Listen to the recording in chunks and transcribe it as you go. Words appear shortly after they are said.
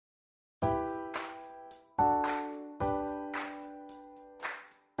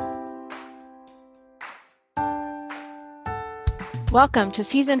Welcome to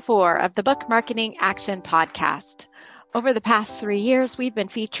Season 4 of the Book Marketing Action Podcast. Over the past 3 years, we've been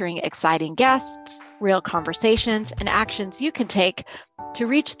featuring exciting guests, real conversations, and actions you can take to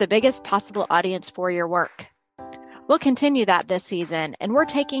reach the biggest possible audience for your work. We'll continue that this season, and we're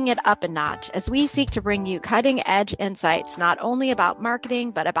taking it up a notch as we seek to bring you cutting-edge insights not only about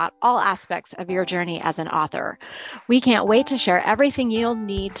marketing, but about all aspects of your journey as an author. We can't wait to share everything you'll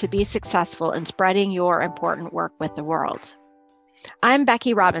need to be successful in spreading your important work with the world. I'm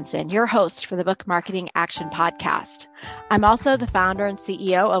Becky Robinson, your host for the Book Marketing Action Podcast. I'm also the founder and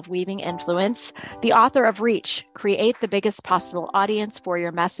CEO of Weaving Influence, the author of Reach, Create the Biggest Possible Audience for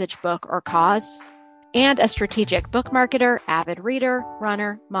Your Message, Book, or Cause, and a strategic book marketer, avid reader,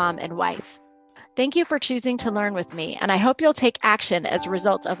 runner, mom, and wife. Thank you for choosing to learn with me, and I hope you'll take action as a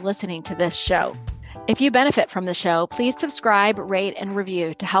result of listening to this show. If you benefit from the show, please subscribe, rate, and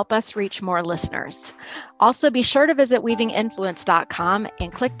review to help us reach more listeners. Also, be sure to visit weavinginfluence.com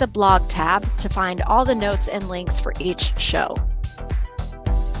and click the blog tab to find all the notes and links for each show.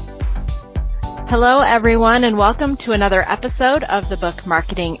 Hello, everyone, and welcome to another episode of the Book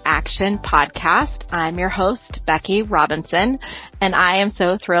Marketing Action Podcast. I'm your host, Becky Robinson, and I am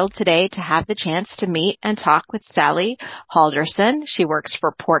so thrilled today to have the chance to meet and talk with Sally Halderson. She works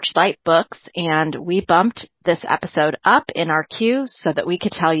for Porchlight Books, and we bumped this episode up in our queue so that we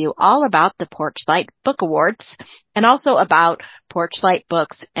could tell you all about the Porchlight Book Awards and also about Porchlight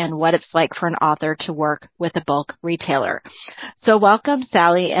Books and what it's like for an author to work with a bulk retailer. So welcome,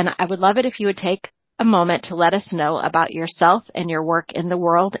 Sally, and I would love it if you would take a moment to let us know about yourself and your work in the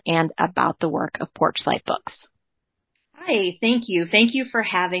world and about the work of Porchlight Books. Hi, thank you. Thank you for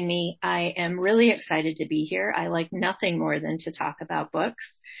having me. I am really excited to be here. I like nothing more than to talk about books.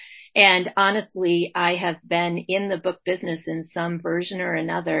 And honestly, I have been in the book business in some version or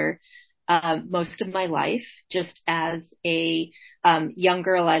another most of my life. Just as a young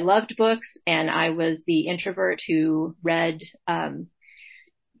girl, I loved books, and I was the introvert who read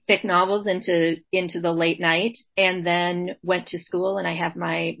thick novels into the late night, and then went to school, and I have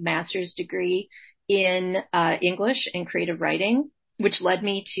my master's degree in English and creative writing, which led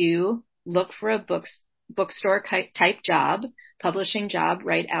me to look for a bookstore type job, publishing job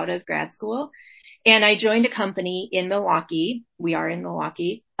right out of grad school. And I joined a company in Milwaukee. We are in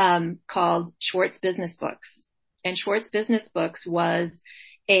Milwaukee, called Schwartz Business Books. And Schwartz Business Books was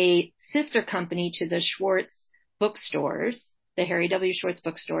a sister company to the Schwartz bookstores, the Harry W. Schwartz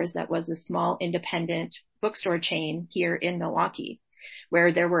bookstores. That was a small independent bookstore chain here in Milwaukee,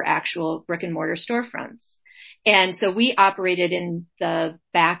 where there were actual brick and mortar storefronts. And so we operated in the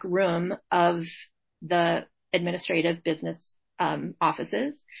back room of the administrative business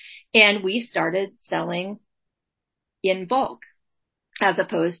offices, and we started selling in bulk as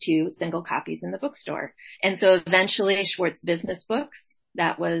opposed to single copies in the bookstore. And so eventually Schwartz Business Books,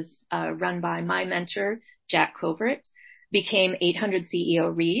 that was run by my mentor, Jack Covert, became 800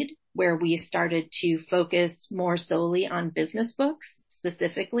 CEO Read, where we started to focus more solely on business books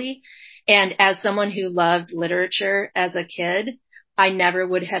specifically. And as someone who loved literature as a kid, I never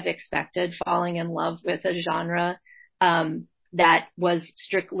would have expected falling in love with a genre that was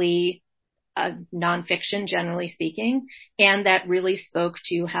strictly nonfiction, generally speaking, and that really spoke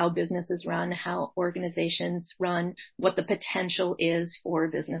to how businesses run, how organizations run, what the potential is for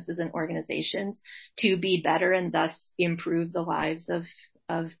businesses and organizations to be better and thus improve the lives of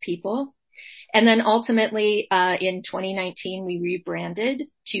people. And then ultimately, in 2019, we rebranded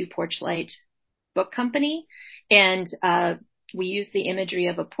to Porchlight Book Company. And we use the imagery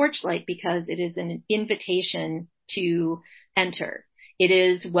of a porchlight because it is an invitation to enter. It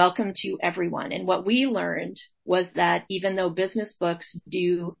is welcome to everyone. And what we learned was that even though business books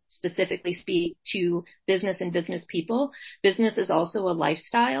do specifically speak to business and business people, business is also a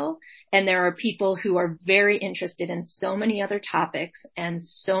lifestyle. And there are people who are very interested in so many other topics and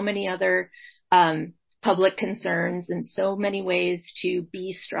so many other public concerns and so many ways to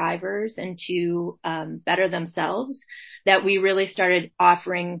be strivers and to better themselves, that we really started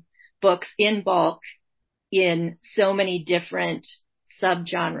offering books in bulk in so many different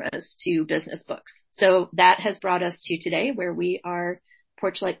subgenres to business books. So that has brought us to today, where we are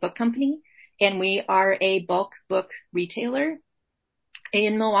Porchlight Book Company, and we are a bulk book retailer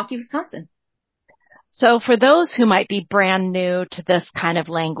in Milwaukee, Wisconsin. So for those who might be brand new to this kind of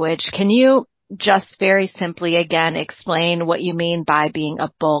language, can you just very simply again explain what you mean by being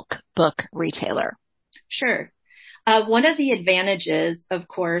a bulk book retailer? Sure. One of the advantages, of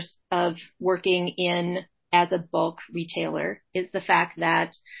course, of working as a bulk retailer is the fact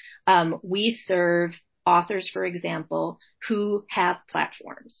that we serve authors, for example, who have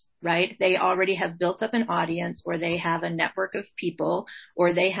platforms, right? They already have built up an audience, or they have a network of people,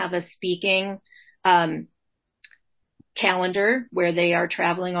 or they have a speaking calendar where they are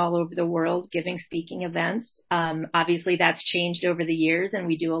traveling all over the world giving speaking events. Obviously, that's changed over the years, and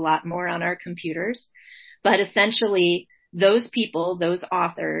we do a lot more on our computers. But essentially, those people, those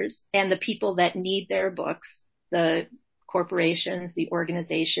authors, and the people that need their books, the corporations, the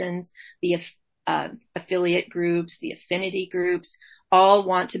organizations, the affiliate groups, the affinity groups, all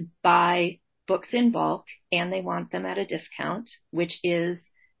want to buy books in bulk, and they want them at a discount, which is,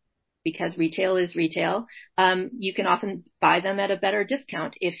 because retail is retail, you can often buy them at a better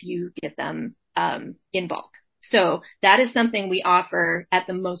discount if you get them in bulk. So that is something we offer at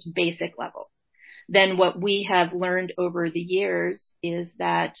the most basic level. Then what we have learned over the years is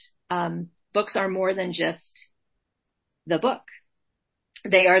that books are more than just the book.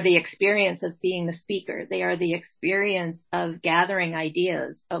 They are the experience of seeing the speaker. They are the experience of gathering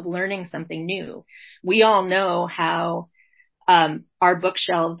ideas, of learning something new. We all know how our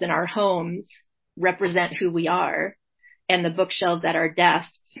bookshelves in our homes represent who we are, and the bookshelves at our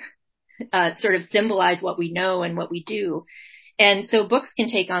desks sort of symbolize what we know and what we do. And so books can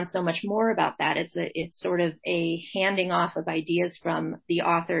take on so much more about that. It's sort of a handing off of ideas from the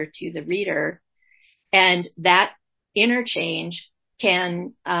author to the reader. And that interchange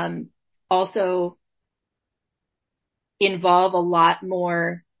can also involve a lot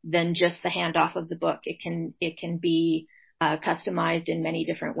more than just the handoff of the book. It can be customized in many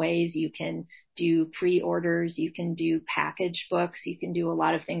different ways. You can do pre-orders, you can do package books, you can do a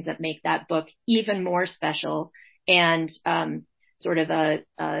lot of things that make that book even more special, and sort of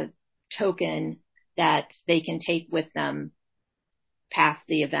a token that they can take with them past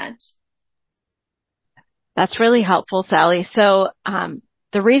the event. That's really helpful, Sally. So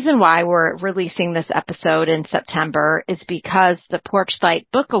the reason why we're releasing this episode in September is because the Porchlight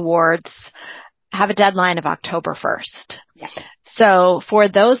Book Awards have a deadline of October 1st. Yeah. So for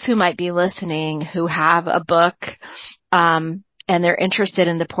those who might be listening who have a book and they're interested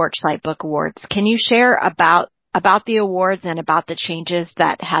in the Porchlight Book Awards, can you share about the awards and about the changes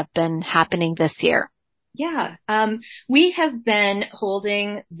that have been happening this year? Yeah. We have been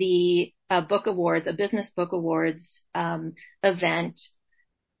holding the book awards, a business book awards event,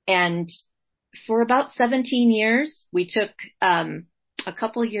 and for about 17 years. We took a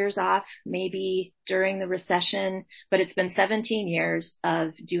couple years off, maybe during the recession, but it's been 17 years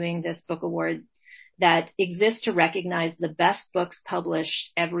of doing this book award that exists to recognize the best books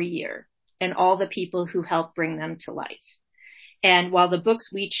published every year and all the people who help bring them to life. And while the books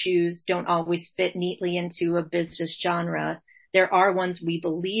we choose don't always fit neatly into a business genre, there are ones we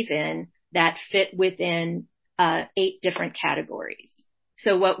believe in that fit within 8 different categories.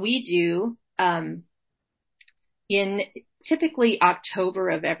 So what we do in typically October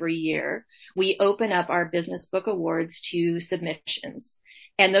of every year, we open up our business book awards to submissions.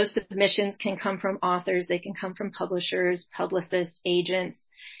 And those submissions can come from authors, they can come from publishers, publicists, agents,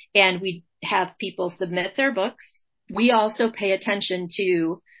 and we have people submit their books. We also pay attention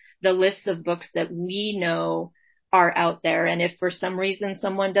to the lists of books that we know are out there. And if for some reason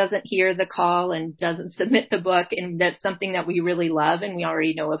someone doesn't hear the call and doesn't submit the book, and that's something that we really love and we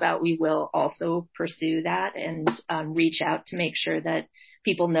already know about, we will also pursue that and reach out to make sure that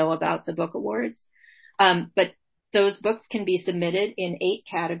people know about the book awards. But those books can be submitted in 8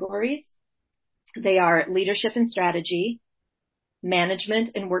 categories. They are leadership and strategy,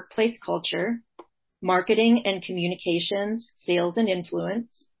 management and workplace culture, marketing and communications, sales and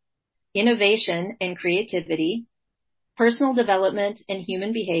influence, innovation and creativity, personal development and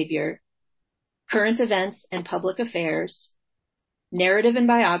human behavior, current events and public affairs, narrative and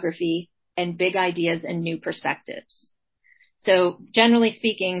biography, and big ideas and new perspectives. So generally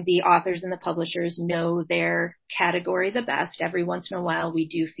speaking, the authors and the publishers know their category the best. Every once in a while, we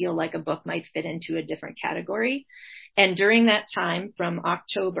do feel like a book might fit into a different category. And during that time, from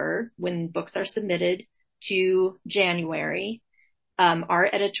October, when books are submitted, to January, our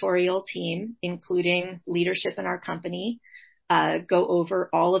editorial team, including leadership in our company, go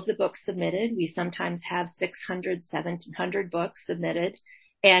over all of the books submitted. We sometimes have 600, 700 books submitted,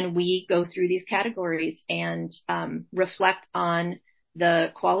 and we go through these categories and reflect on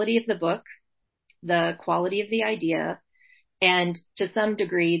the quality of the book, the quality of the idea, and to some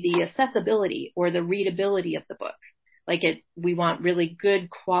degree, the accessibility or the readability of the book. We want really good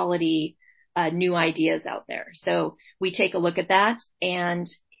quality new ideas out there. So we take a look at that, and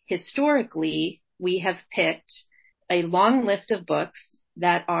historically, we have picked a long list of books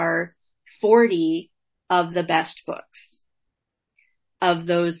that are 40 of the best books. of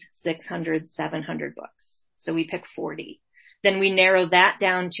those 600, 700 books. So we pick 40. Then we narrow that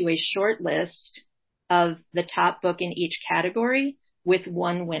down to a short list of the top book in each category with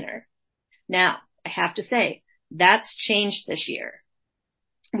one winner. Now, I have to say, that's changed this year.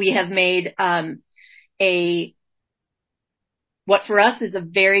 We have made what for us is a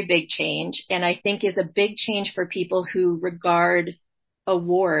very big change, and I think is a big change for people who regard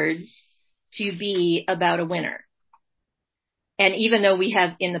awards to be about a winner. And even though we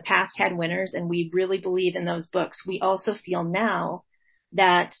have in the past had winners and we really believe in those books, we also feel now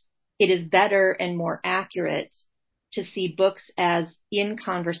that it is better and more accurate to see books as in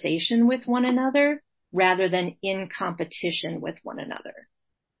conversation with one another rather than in competition with one another.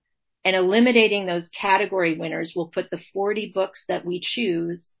 And eliminating those category winners will put the 40 books that we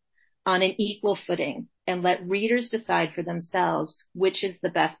choose on an equal footing and let readers decide for themselves which is the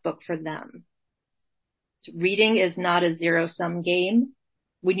best book for them. So reading is not a zero-sum game.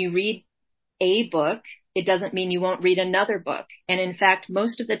 When you read a book, it doesn't mean you won't read another book. And in fact,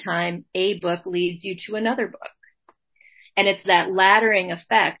 most of the time, a book leads you to another book. And it's that laddering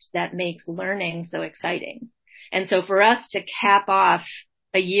effect that makes learning so exciting. And so for us to cap off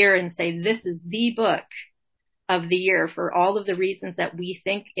a year and say, this is the book of the year for all of the reasons that we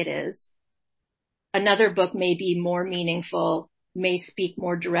think it is, another book may be more meaningful, may speak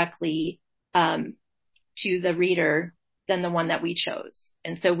more directly to the reader than the one that we chose.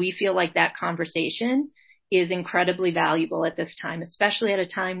 And so we feel like that conversation is incredibly valuable at this time, especially at a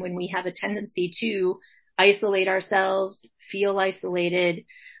time when we have a tendency to isolate ourselves, feel isolated,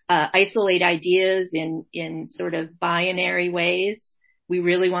 isolate ideas in sort of binary ways. We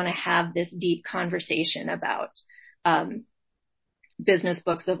really want to have this deep conversation about business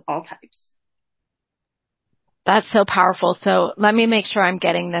books of all types. That's so powerful. So let me make sure I'm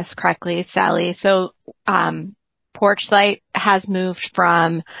getting this correctly, Sally. So Porchlight has moved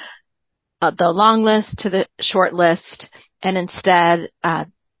from the long list to the short list, and instead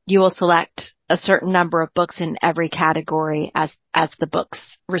you will select a certain number of books in every category as the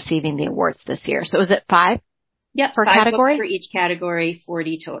books receiving the awards this year. So is it 5? Yep, per 5 category? Books for each category,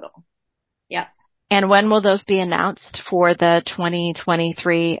 40 total. Yep. And when will those be announced for the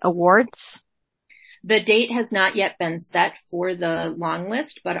 2023 awards? The date has not yet been set for the long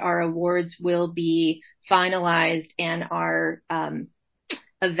list, but our awards will be finalized, and our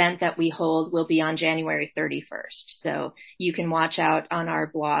event that we hold will be on January 31st. So you can watch out on our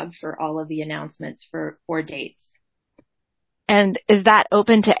blog for all of the announcements for dates. And is that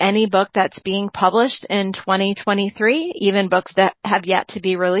open to any book that's being published in 2023, even books that have yet to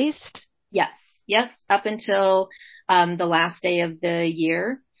be released? Yes, up until the last day of the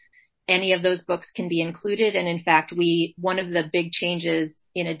year. Any of those books can be included. And in fact, one of the big changes,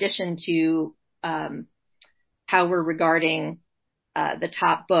 in addition to how we're regarding the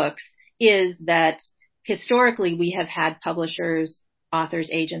top books, is that historically we have had publishers, authors,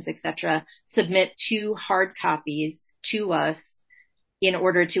 agents, etc., submit 2 hard copies to us in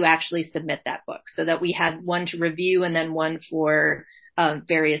order to actually submit that book, so that we had one to review and then one for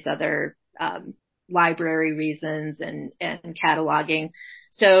various other library reasons and cataloging.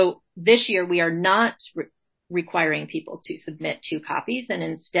 So this year we are not requiring people to submit 2 copies, and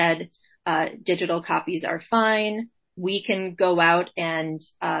instead digital copies are fine. We can go out and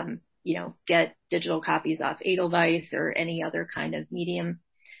get digital copies off Edelweiss or any other kind of medium.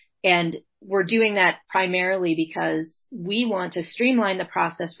 And we're doing that primarily because we want to streamline the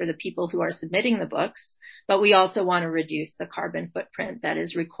process for the people who are submitting the books, but we also want to reduce the carbon footprint that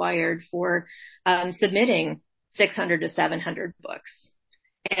is required for submitting 600 to 700 books.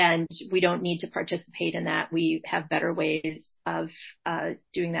 And we don't need to participate in that. We have better ways of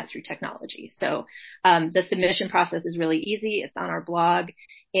doing that through technology. So the submission process is really easy. It's on our blog,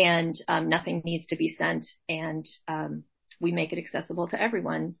 and nothing needs to be sent. And we make it accessible to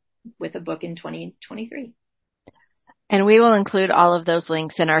everyone with a book in 2023. And we will include all of those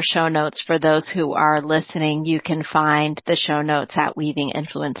links in our show notes for those who are listening. You can find the show notes at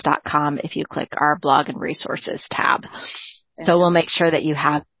weavinginfluence.com if you click our blog and resources tab. So we'll make sure that you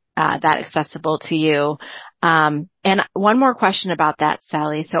have that accessible to you. And one more question about that,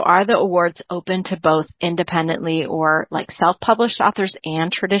 Sally. So are the awards open to both independently or like self-published authors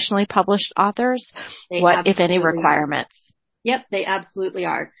and traditionally published authors? What, if any, requirements? Yep, they absolutely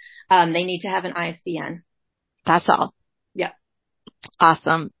are. They need to have an ISBN. That's all. Yep.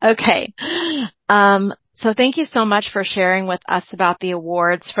 Awesome. Okay. So thank you so much for sharing with us about the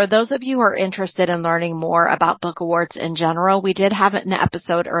awards. For those of you who are interested in learning more about book awards in general, we did have an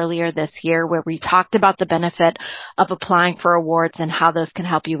episode earlier this year where we talked about the benefit of applying for awards and how those can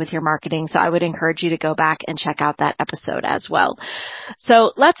help you with your marketing. So I would encourage you to go back and check out that episode as well.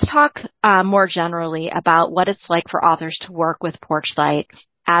 So let's talk more generally about what it's like for authors to work with Porchlight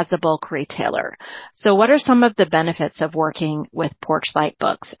as a bulk retailer. So what are some of the benefits of working with Porchlight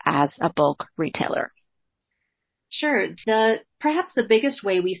Books as a bulk retailer? Sure. Perhaps the biggest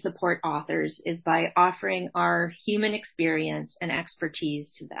way we support authors is by offering our human experience and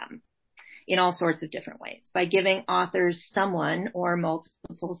expertise to them in all sorts of different ways, by giving authors someone or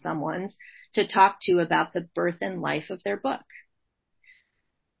multiple someones to talk to about the birth and life of their book.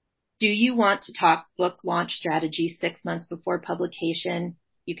 Do you want to talk book launch strategy 6 months before publication?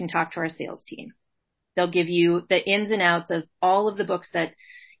 You can talk to our sales team. They'll give you the ins and outs of all of the books that,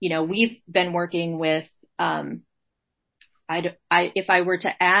 we've been working with. If I were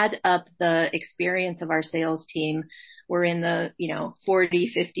to add up the experience of our sales team, we're in the,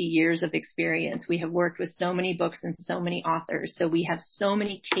 40, 50 years of experience. We have worked with so many books and so many authors. So we have so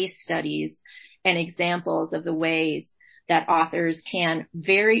many case studies and examples of the ways that authors can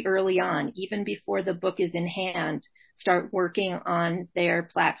very early on, even before the book is in hand, start working on their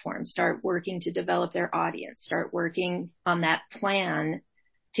platform, start working to develop their audience, start working on that plan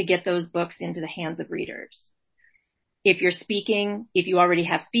to get those books into the hands of readers. If you already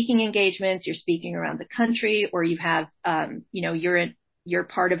have speaking engagements, you're speaking around the country, or you have, you're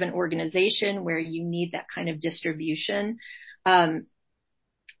part of an organization where you need that kind of distribution, all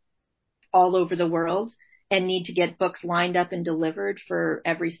over the world and need to get books lined up and delivered for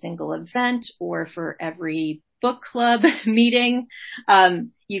every single event or for every book club meeting,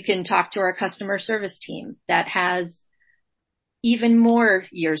 you can talk to our customer service team that has even more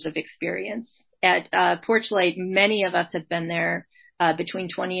years of experience. At Porchlight, many of us have been there between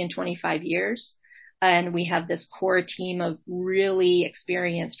 20 and 25 years, and we have this core team of really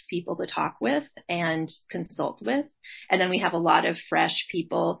experienced people to talk with and consult with. And then we have a lot of fresh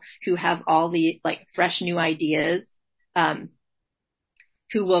people who have all the fresh new ideas,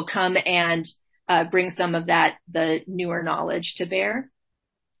 who will come and bring some of the newer knowledge to bear.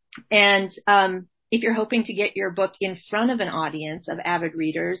 And if you're hoping to get your book in front of an audience of avid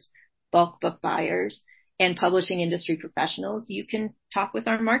readers, bulk book buyers, and publishing industry professionals, you can talk with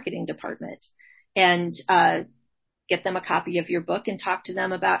our marketing department and get them a copy of your book and talk to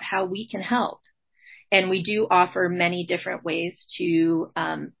them about how we can help. And we do offer many different ways to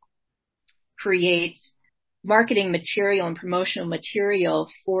create marketing material and promotional material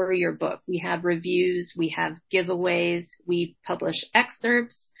for your book. We have reviews, we have giveaways, we publish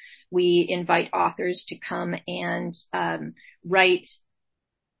excerpts, we invite authors to come and write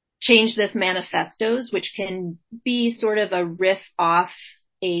Change This manifestos, which can be sort of a riff off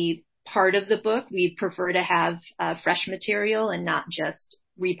a part of the book. We prefer to have fresh material and not just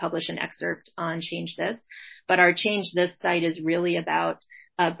republish an excerpt on Change This. But our Change This site is really about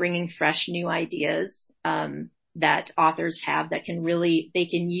bringing fresh new ideas that authors have that they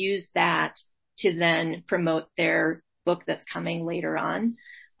can use that to then promote their book that's coming later on.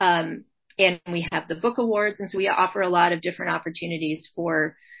 And we have the book awards. And so we offer a lot of different opportunities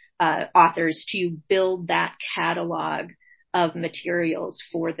for authors to build that catalog of materials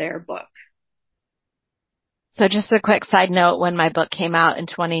for their book. So just a quick side note, when my book came out in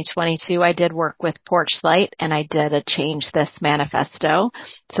 2022, I did work with Porchlight and I did a Change This manifesto.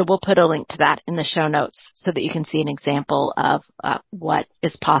 So we'll put a link to that in the show notes so that you can see an example of what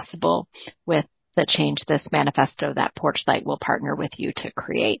is possible with the Change This manifesto that Porchlight will partner with you to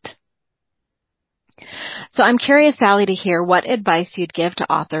create. So I'm curious, Sally, to hear what advice you'd give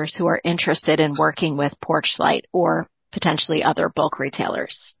to authors who are interested in working with Porchlight or potentially other bulk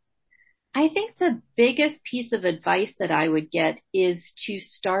retailers. I think the biggest piece of advice that I would get is to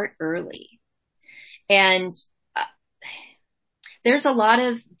start early. And there's a lot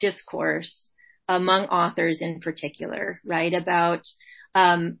of discourse among authors in particular, right, about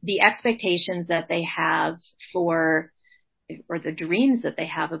the expectations that they have for, or the dreams that they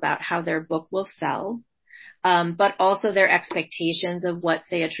have about how their book will sell, but also their expectations of what,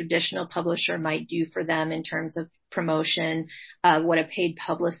 say, a traditional publisher might do for them in terms of promotion, what a paid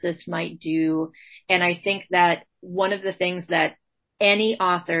publicist might do. And I think that one of the things that any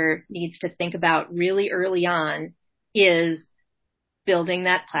author needs to think about really early on is building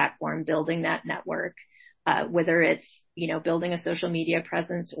that platform, building that network, whether it's, building a social media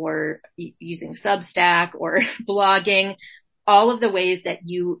presence or using Substack or blogging, all of the ways that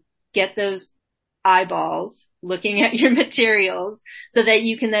you get those eyeballs looking at your materials so that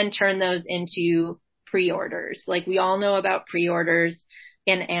you can then turn those into pre-orders. Like we all know about pre-orders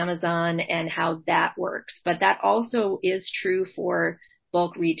in Amazon and how that works, but that also is true for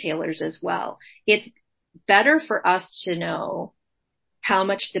bulk retailers as well. It's better for us to know how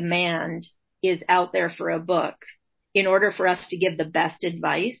much demand is out there for a book in order for us to give the best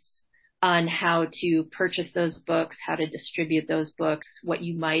advice on how to purchase those books, how to distribute those books,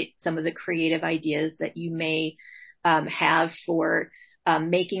 some of the creative ideas that you may have for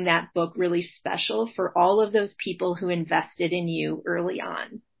making that book really special for all of those people who invested in you early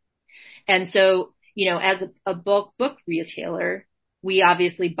on. And so, as a bulk book retailer, we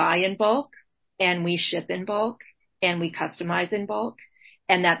obviously buy in bulk and we ship in bulk and we customize in bulk.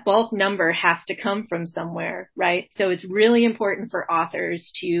 And that bulk number has to come from somewhere, right? So it's really important for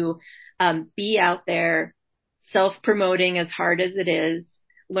authors to be out there self-promoting as hard as it is,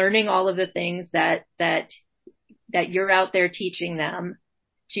 learning all of the things that you're out there teaching them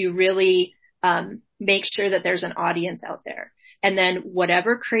to really make sure that there's an audience out there. And then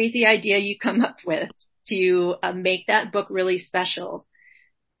whatever crazy idea you come up with to make that book really special,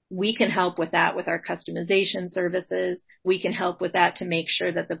 we can help with that with our customization services. We can help with that to make sure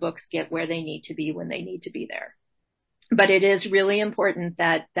that the books get where they need to be when they need to be there. But it is really important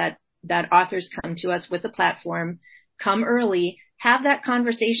that authors come to us with a platform, come early, have that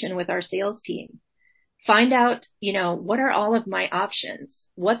conversation with our sales team. Find out, what are all of my options?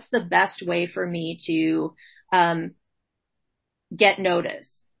 What's the best way for me to get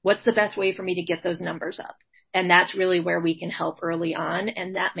notice? What's the best way for me to get those numbers up? And that's really where we can help early on,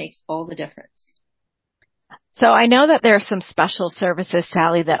 and that makes all the difference. So I know that there are some special services,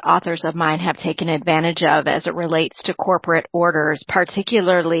 Sally, that authors of mine have taken advantage of as it relates to corporate orders,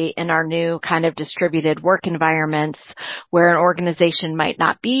 particularly in our new kind of distributed work environments where an organization might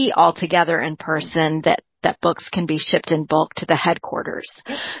not be all together in person, that books can be shipped in bulk to the headquarters.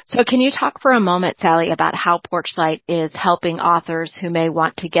 So can you talk for a moment, Sally, about how Porchlight is helping authors who may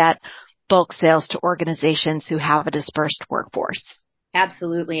want to get bulk sales to organizations who have a dispersed workforce?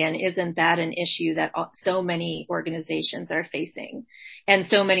 Absolutely. And isn't that an issue that so many organizations are facing, and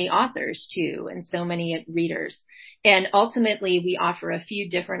so many authors too, and so many readers? And ultimately, we offer a few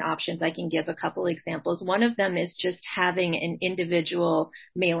different options. I can give a couple examples. One of them is just having an individual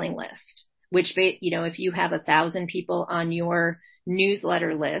mailing list, which, if you have 1,000 people on your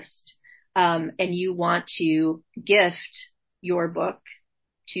newsletter list, and you want to gift your book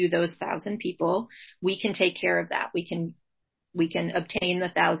to those 1,000 people, we can take care of that. We can obtain the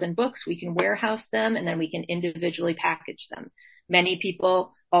 1,000 books, we can warehouse them, and then we can individually package them. Many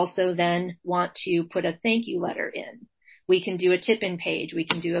people also then want to put a thank you letter in. We can do a tip-in page. We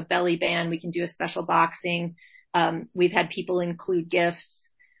can do a belly band. We can do a special boxing. We've had people include gifts.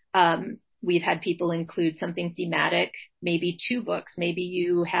 We've had people include something thematic, maybe 2 books. Maybe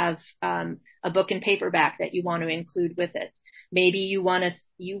you have a book in paperback that you want to include with it. Maybe you want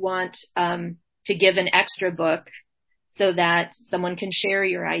to give an extra book so that someone can share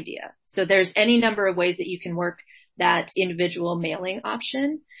your idea. So there's any number of ways that you can work that individual mailing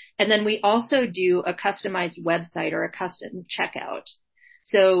option. And then we also do a customized website or a custom checkout.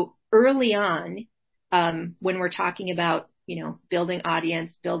 So early on, when we're talking about, building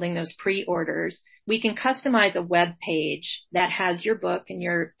audience, building those pre-orders, we can customize a web page that has your book and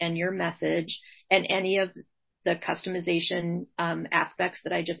your message and any of the customization aspects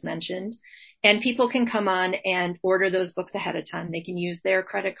that I just mentioned. And people can come on and order those books ahead of time. They can use their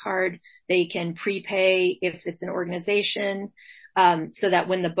credit card. They can prepay if it's an organization, so that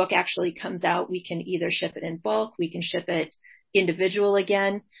when the book actually comes out, we can either ship it in bulk, we can ship it individual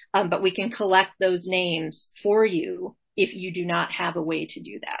again, but we can collect those names for you if you do not have a way to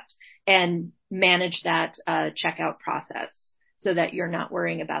do that, and manage that checkout process so that you're not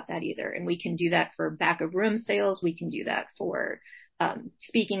worrying about that either. And we can do that for back of room sales. We can do that for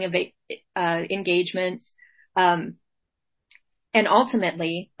speaking of engagements. And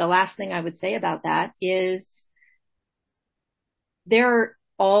ultimately, the last thing I would say about that is there are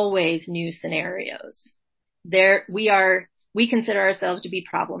always new scenarios. We consider ourselves to be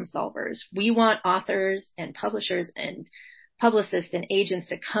problem solvers. We want authors and publishers and publicists and agents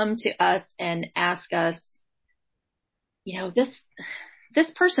to come to us and ask us,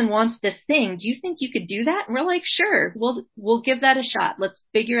 this person wants this thing. Do you think you could do that? And we're like, sure, we'll give that a shot. Let's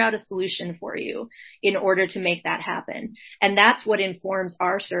figure out a solution for you in order to make that happen. And that's what informs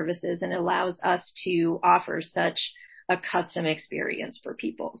our services and allows us to offer such a custom experience for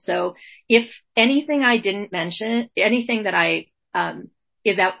people. So if anything I didn't mention, anything that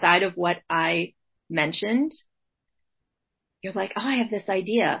is outside of what I mentioned, you're like, oh, I have this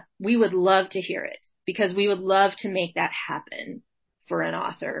idea. We would love to hear it, because we would love to make that happen for an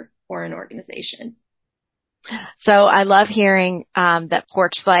author or an organization. So I love hearing that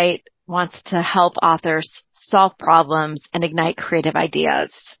Porchlight wants to help authors solve problems and ignite creative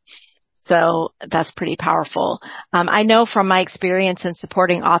ideas. So that's pretty powerful. I know from my experience in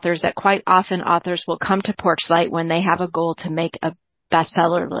supporting authors that quite often authors will come to Porchlight when they have a goal to make a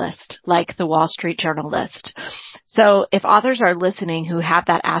bestseller list, like the Wall Street Journal list. So if authors are listening who have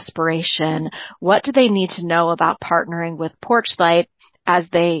that aspiration, what do they need to know about partnering with Porchlight as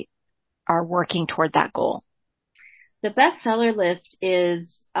they are working toward that goal? The bestseller list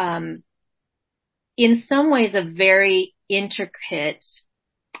is, in some ways, a very intricate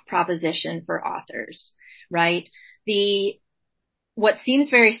proposition for authors, right? What seems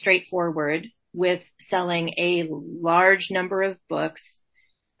very straightforward with selling a large number of books,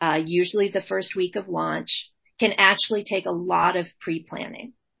 usually the first week of launch, can actually take a lot of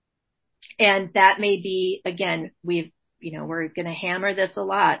pre-planning. And that may be, again, we're going to hammer this a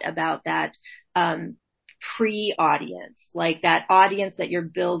lot about that, pre-audience, like that audience that you're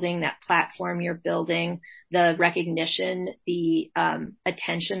building, that platform you're building, the recognition, the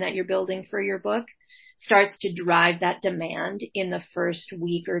attention that you're building for your book starts to drive that demand in the first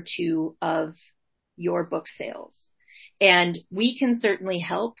week or two of your book sales. And we can certainly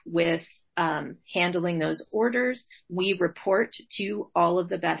help with handling those orders. We report to all of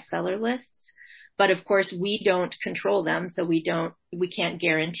the bestseller lists, but of course we don't control them, so we can't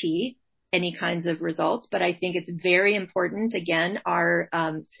guarantee any kinds of results. But I think it's very important. Again, our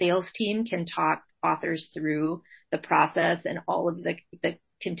sales team can talk authors through the process and all of the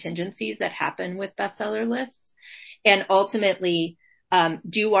contingencies that happen with bestseller lists, and ultimately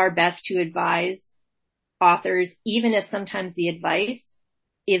do our best to advise authors, even if sometimes the advice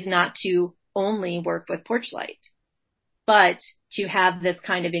is not to only work with Porchlight, but to have this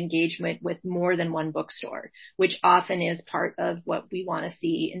kind of engagement with more than one bookstore, which often is part of what we want to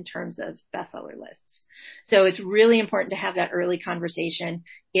see in terms of bestseller lists. So it's really important to have that early conversation.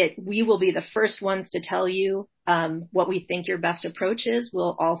 We will be the first ones to tell you what we think your best approach is.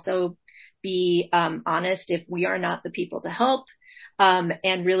 We'll also be honest if we are not the people to help,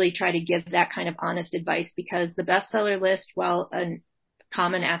 and really try to give that kind of honest advice, because the bestseller list, while a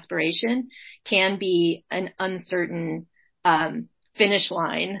common aspiration, can be an uncertain finish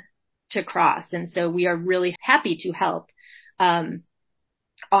line to cross. And so we are really happy to help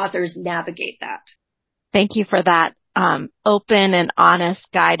authors navigate that. Thank you for that open and honest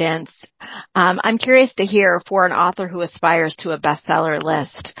guidance. I'm curious to hear, for an author who aspires to a bestseller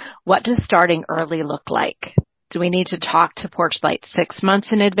list, what does starting early look like? Do we need to talk to Porchlight 6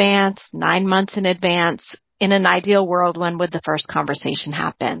 months in advance, 9 months in advance? In an ideal world, when would the first conversation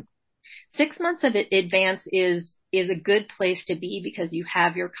happen? 6 months of advance is a good place to be, because you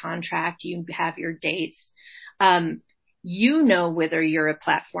have your contract, you have your dates. You know whether you're a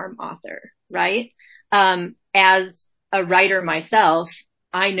platform author, right? As a writer myself,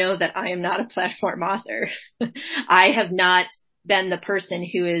 I know that I am not a platform author. I have not been the person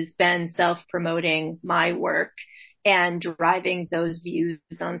who has been self-promoting my work and driving those views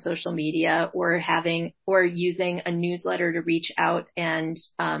on social media, or using a newsletter to reach out and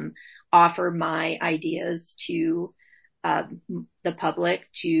offer my ideas to the public,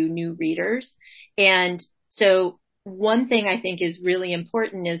 to new readers. And so one thing I think is really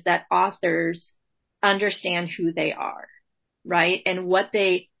important is that authors understand who they are, right?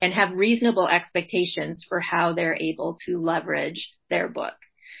 And have reasonable expectations for how they're able to leverage their book.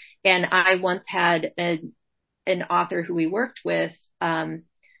 And I once had an author who we worked with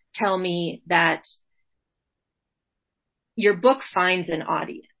tell me that your book finds an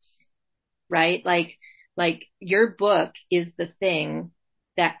audience, right? Like your book is the thing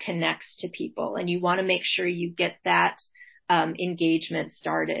that connects to people, and you want to make sure you get that engagement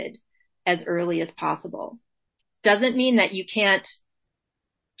started as early as possible. Doesn't mean that you can't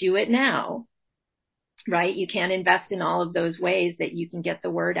do it now, right? You can't invest in all of those ways that you can get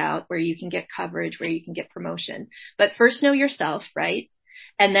the word out, where you can get coverage, where you can get promotion. But first know yourself, right?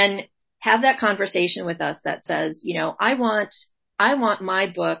 And then have that conversation with us that says, I want my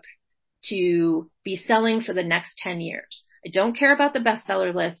book to be selling for the next 10 years. I don't care about the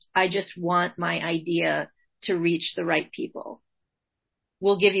bestseller list. I just want my idea to reach the right people.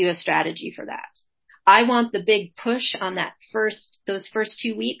 We'll give you a strategy for that. I want the big push on those first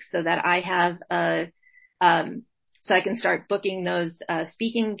 2 weeks, so that I have so I can start booking those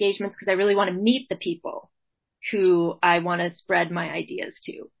speaking engagements, because I really want to meet the people who I want to spread my ideas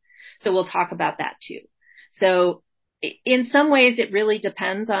to. So we'll talk about that too. So in some ways, it really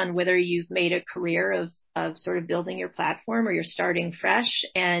depends on whether you've made a career of sort of building your platform, or you're starting fresh.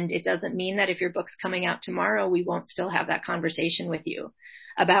 And it doesn't mean that if your book's coming out tomorrow, we won't still have that conversation with you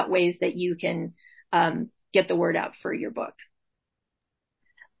about ways that you can get the word out for your book.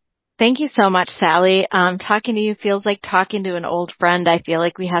 Thank you so much, Sally. Talking to you feels like talking to an old friend. I feel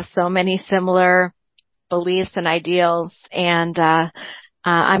like we have so many similar beliefs and ideals, and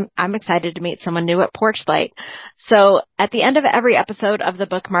I'm excited to meet someone new at Porchlight. So at the end of every episode of the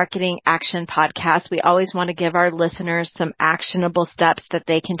Book Marketing Action Podcast, we always want to give our listeners some actionable steps that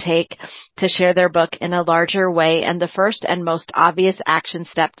they can take to share their book in a larger way. And the first and most obvious action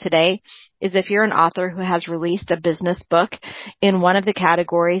step today is if you're an author who has released a business book in one of the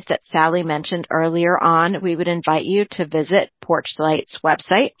categories that Sally mentioned earlier on, we would invite you to visit Porchlight's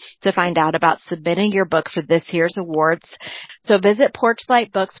website to find out about submitting your book for this year's awards. So visit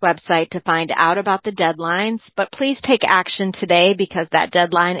Porchlight Books website to find out about the deadlines, but please take action today because that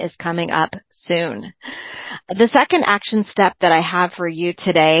deadline is coming up soon. The second action step that I have for you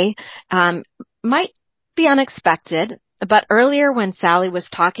today might be unexpected. But earlier when Sally was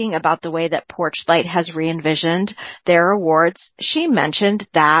talking about the way that Porchlight has re-envisioned their awards, she mentioned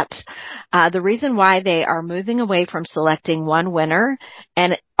that the reason why they are moving away from selecting one winner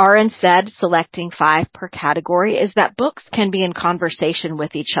and are instead selecting 5 per category is that books can be in conversation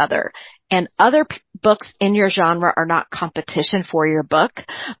with each other. And other books in your genre are not competition for your book,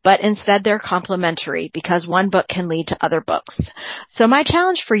 but instead they're complementary because one book can lead to other books. So my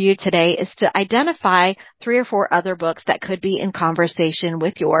challenge for you today is to identify 3 or 4 other books that could be in conversation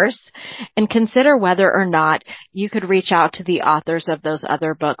with yours and consider whether or not you could reach out to the authors of those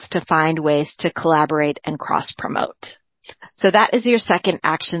other books to find ways to collaborate and cross-promote. So that is your second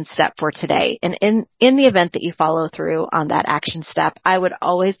action step for today. And in the event that you follow through on that action step, I would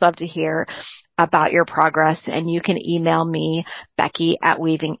always love to hear about your progress, and you can email me,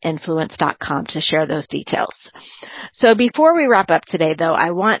 Becky@weavinginfluence.com, to share those details. So before we wrap up today, though, I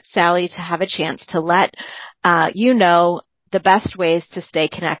want Sally to have a chance to let you know the best ways to stay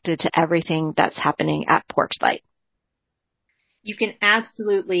connected to everything that's happening at Porchlight. You can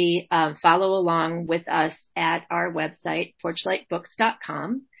absolutely follow along with us at our website,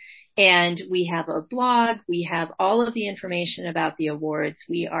 porchlightbooks.com. And we have a blog. We have all of the information about the awards.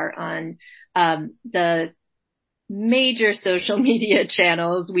 We are on the major social media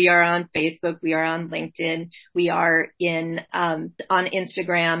channels. We are on Facebook. We are on LinkedIn. We are on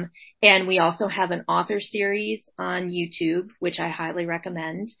Instagram. And we also have an author series on YouTube, which I highly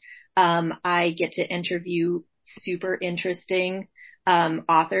recommend. I get to interview super interesting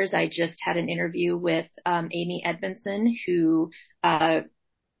authors. I just had an interview with Amy Edmondson, who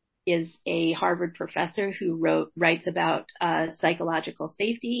is a Harvard professor who writes about psychological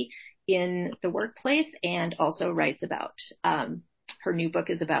safety in the workplace, and also writes about her new book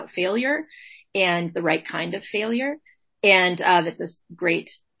is about failure and the right kind of failure. And it's a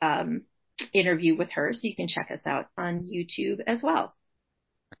great interview with her, so you can check us out on YouTube as well.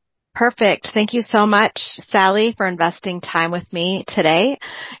 Perfect. Thank you so much, Sally, for investing time with me today.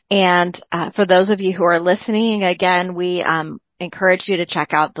 And for those of you who are listening, again, we encourage you to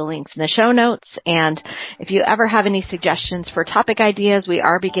check out the links in the show notes. And if you ever have any suggestions for topic ideas, we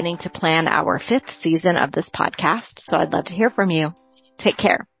are beginning to plan our 5th season of this podcast. So I'd love to hear from you. Take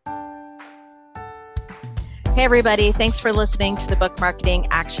care. Hey, everybody. Thanks for listening to the Book Marketing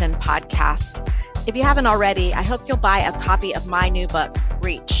Action Podcast. If you haven't already, I hope you'll buy a copy of my new book,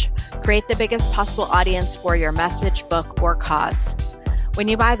 Reach. Create the biggest possible audience for your message, book, or cause. When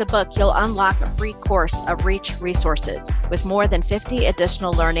you buy the book, you'll unlock a free course of Reach resources with more than 50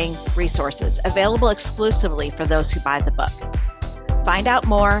 additional learning resources available exclusively for those who buy the book. Find out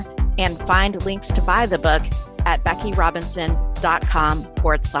more and find links to buy the book at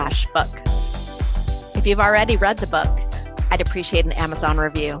beckyrobinson.com/book. If you've already read the book, I'd appreciate an Amazon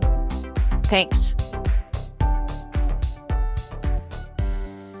review. Thanks.